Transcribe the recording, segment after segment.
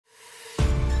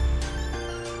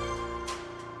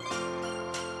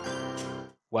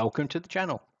Welcome to the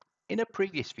channel. In a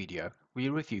previous video, we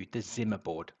reviewed the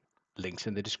Zimaboard, links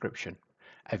in the description,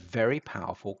 a very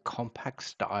powerful, compact,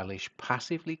 stylish,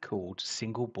 passively cooled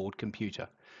single board computer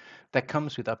that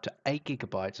comes with up to 8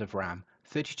 gigabytes of RAM,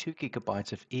 32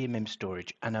 gigabytes of eMEM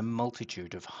storage, and a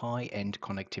multitude of high-end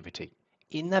connectivity.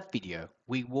 In that video,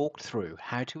 we walked through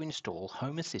how to install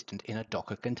Home Assistant in a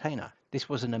Docker container. This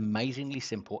was an amazingly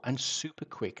simple and super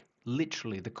quick,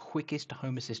 literally the quickest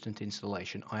Home Assistant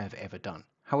installation I have ever done.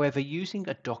 However, using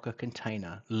a Docker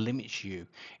container limits you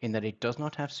in that it does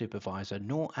not have supervisor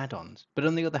nor add-ons, but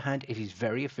on the other hand, it is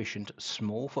very efficient,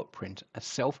 small footprint, a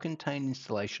self-contained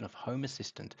installation of Home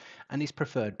Assistant, and is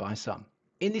preferred by some.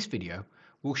 In this video,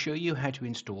 we'll show you how to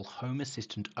install Home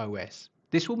Assistant OS.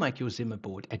 This will make your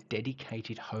Zimaboard a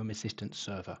dedicated Home Assistant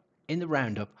server. In the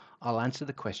Roundup, I'll answer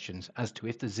the questions as to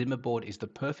if the Zimaboard is the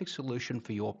perfect solution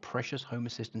for your precious Home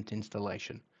Assistant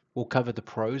installation. We'll cover the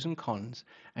pros and cons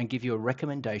and give you a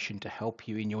recommendation to help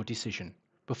you in your decision.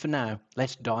 But for now,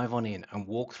 let's dive on in and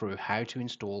walk through how to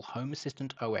install Home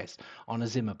Assistant OS on a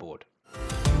Zimaboard.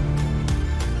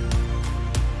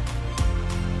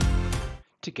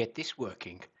 To get this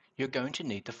working, you're going to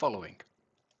need the following.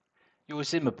 Your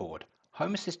Zimaboard.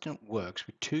 Home Assistant works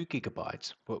with 2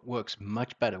 gigabytes, but works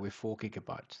much better with 4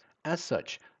 gigabytes. As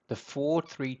such, the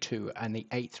 432 and the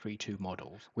 832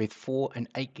 models with 4 and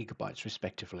 8 gigabytes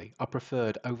respectively are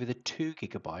preferred over the 2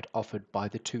 gigabyte offered by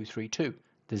the 232.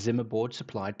 The Zimaboard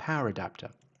supplied power adapter,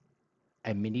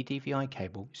 a mini DVI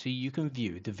cable so you can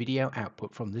view the video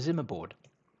output from the Zimaboard,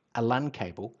 a LAN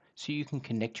cable so you can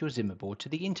connect your Zimaboard to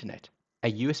the internet,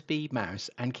 a USB mouse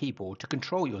and keyboard to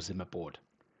control your Zimaboard,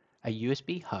 a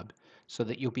USB hub so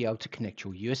that you'll be able to connect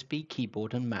your USB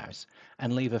keyboard and mouse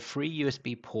and leave a free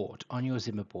USB port on your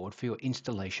Zimaboard for your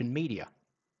installation media,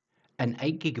 an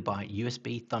 8 gigabyte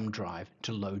USB thumb drive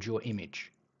to load your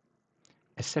image,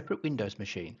 a separate Windows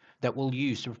machine that we'll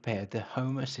use to prepare the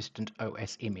Home Assistant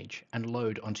OS image and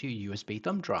load onto your USB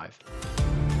thumb drive.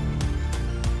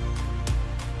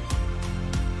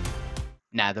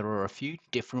 Now there are a few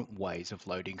different ways of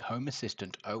loading Home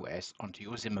Assistant OS onto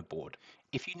your Zimaboard.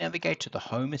 If you navigate to the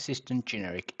Home Assistant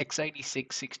generic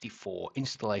x86-64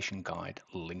 installation guide,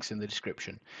 links in the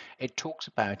description, it talks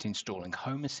about installing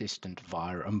Home Assistant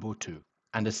via Ubuntu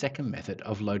and a second method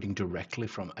of loading directly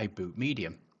from a boot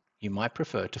medium. You might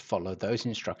prefer to follow those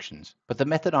instructions, but the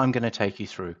method I'm going to take you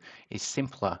through is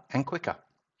simpler and quicker.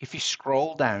 If you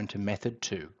scroll down to method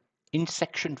 2, in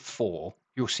section 4,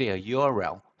 you'll see a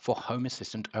URL for Home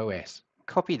Assistant OS.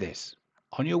 Copy this.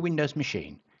 On your Windows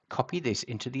machine, copy this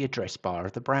into the address bar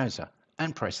of the browser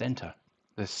and press enter.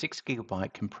 The 6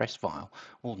 gigabyte compressed file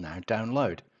will now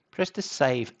download. Press the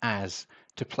Save As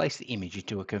to place the image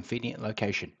into a convenient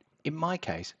location. In my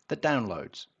case, the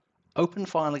downloads. Open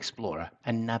File Explorer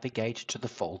and navigate to the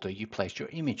folder you placed your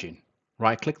image in.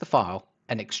 Right-click the file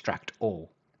and extract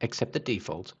all. Accept the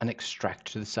default and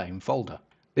extract to the same folder.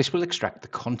 This will extract the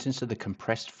contents of the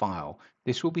compressed file.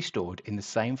 This will be stored in the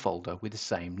same folder with the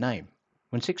same name.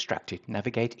 Once extracted,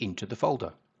 navigate into the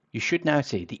folder. You should now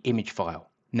see the image file.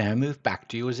 Now move back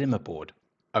to your Zimaboard.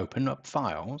 Open up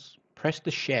Files, press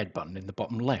the Shared button in the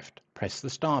bottom left, press the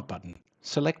Start button.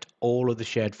 Select all of the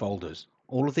shared folders.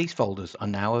 All of these folders are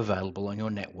now available on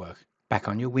your network. Back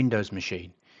on your Windows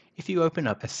machine, if you open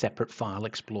up a separate File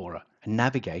Explorer and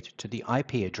navigate to the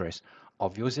IP address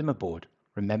of your Zimaboard,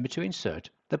 remember to insert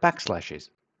the backslashes.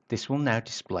 This will now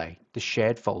display the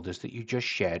shared folders that you just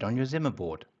shared on your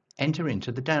Zimaboard. Enter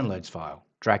into the Downloads file.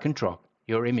 Drag and drop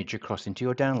your image across into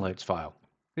your Downloads file.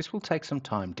 This will take some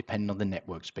time depending on the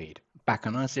network speed. Back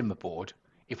on our Zimaboard,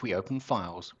 if we open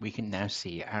Files, we can now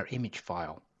see our image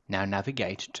file. Now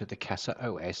navigate to the CASA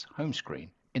OS home screen.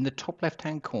 In the top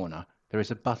left-hand corner, there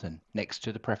is a button next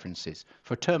to the Preferences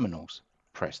for terminals.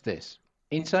 Press this.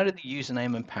 Inside of the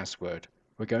username and password,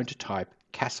 we're going to type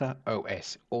CASA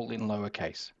OS, all in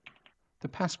lowercase. The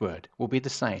password will be the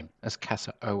same as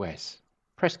CASA OS.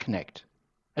 Press Connect.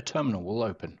 A terminal will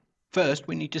open. First,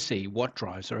 we need to see what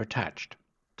drives are attached.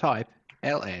 Type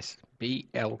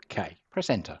LSBLK. Press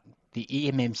Enter. The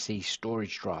eMMC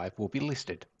storage drive will be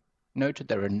listed. Note that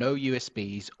there are no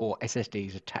USBs or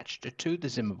SSDs attached to the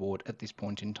Zimaboard at this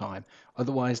point in time,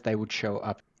 otherwise they would show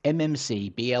up.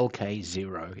 MMC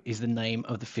BLK0 is the name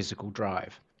of the physical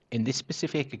drive. In this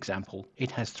specific example,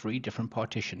 it has 3 different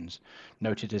partitions,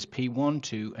 noted as P1,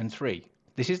 2, and 3.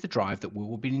 This is the drive that we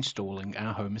will be installing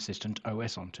our Home Assistant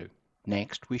OS onto.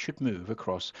 Next, we should move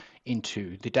across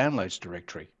into the Downloads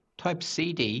directory. Type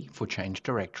CD for change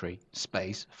directory,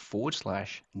 space,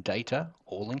 / data,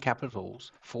 all in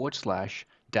capitals, /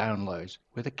 downloads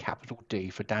with a capital D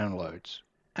for downloads,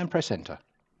 and press Enter.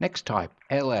 Next type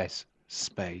ls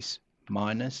space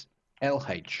minus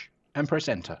LH and press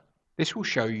enter. This will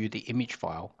show you the image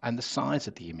file and the size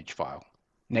of the image file.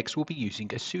 Next, we'll be using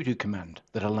a sudo command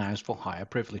that allows for higher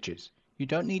privileges. You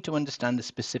don't need to understand the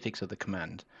specifics of the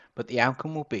command, but the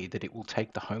outcome will be that it will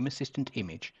take the Home Assistant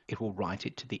image, it will write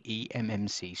it to the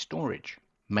eMMC storage.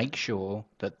 Make sure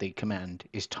that the command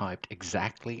is typed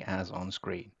exactly as on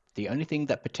screen. The only thing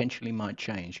that potentially might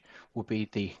change will be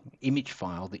the image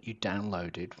file that you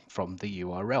downloaded from the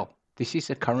URL. This is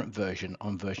a current version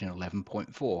on version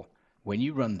 11.4. When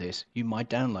you run this, you might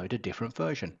download a different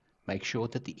version. Make sure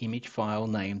that the image file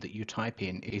name that you type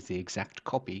in is the exact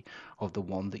copy of the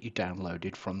one that you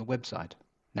downloaded from the website.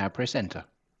 Now press enter.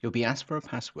 You'll be asked for a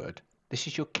password. This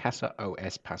is your CASA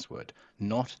OS password,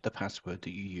 not the password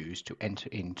that you use to enter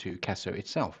into CASA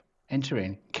itself. Enter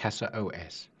in CASA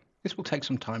OS. This will take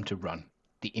some time to run.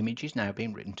 The image is now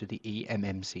being written to the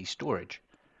eMMC storage.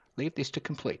 Leave this to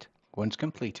complete. Once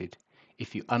completed,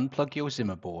 if you unplug your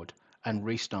Zimaboard and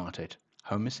restart it,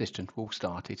 Home Assistant will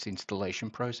start its installation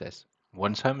process.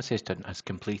 Once Home Assistant has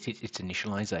completed its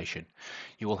initialization,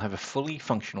 you will have a fully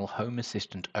functional Home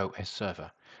Assistant OS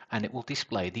server, and it will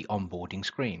display the onboarding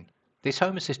screen. This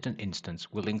Home Assistant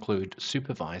instance will include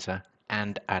Supervisor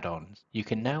and add-ons. You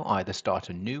can now either start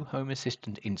a new Home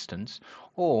Assistant instance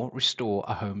or restore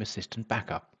a Home Assistant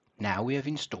backup. Now we have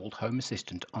installed Home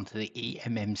Assistant onto the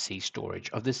eMMC storage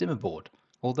of the Zimaboard.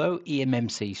 Although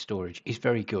eMMC storage is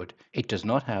very good, it does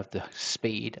not have the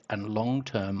speed and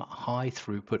long-term high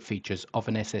throughput features of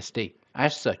an SSD.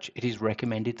 As such, it is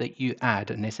recommended that you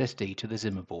add an SSD to the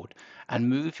Zimaboard and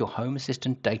move your Home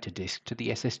Assistant data disk to the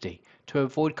SSD to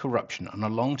avoid corruption on a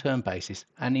long-term basis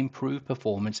and improve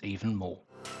performance even more.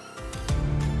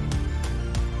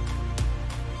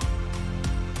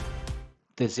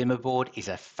 The Zimaboard is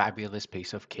a fabulous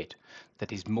piece of kit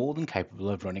that is more than capable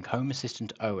of running Home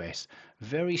Assistant OS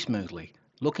very smoothly,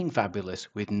 looking fabulous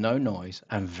with no noise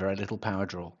and very little power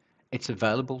draw. It's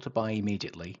available to buy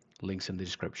immediately, links in the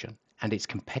description, and it's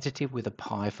competitive with a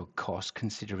Pi for cost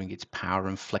considering its power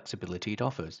and flexibility it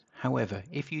offers. However,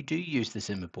 if you do use the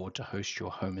Zimaboard to host your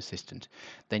Home Assistant,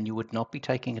 then you would not be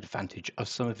taking advantage of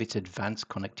some of its advanced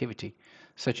connectivity,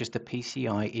 such as the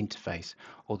PCI interface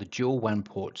or the dual WAN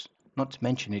ports, not to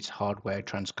mention its hardware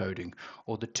transcoding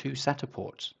or the two SATA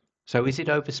ports. So is it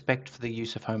overspec'd for the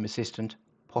use of Home Assistant?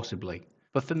 Possibly.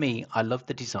 But for me, I love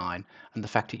the design and the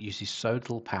fact it uses so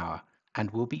little power, and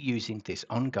will be using this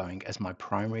ongoing as my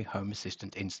primary Home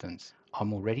Assistant instance.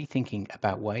 I'm already thinking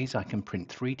about ways I can print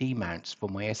 3D mounts for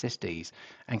my SSDs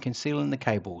and conceal in the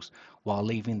cables while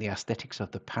leaving the aesthetics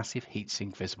of the passive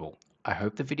heatsink visible. I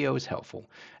hope the video was helpful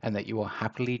and that you are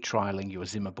happily trialing your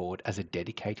Zimaboard as a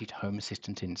dedicated Home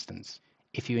Assistant instance.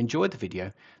 If you enjoyed the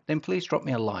video, then please drop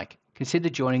me a like, consider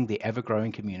joining the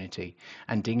ever-growing community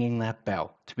and dinging that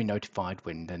bell to be notified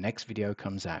when the next video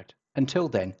comes out. Until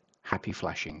then, happy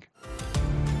flashing.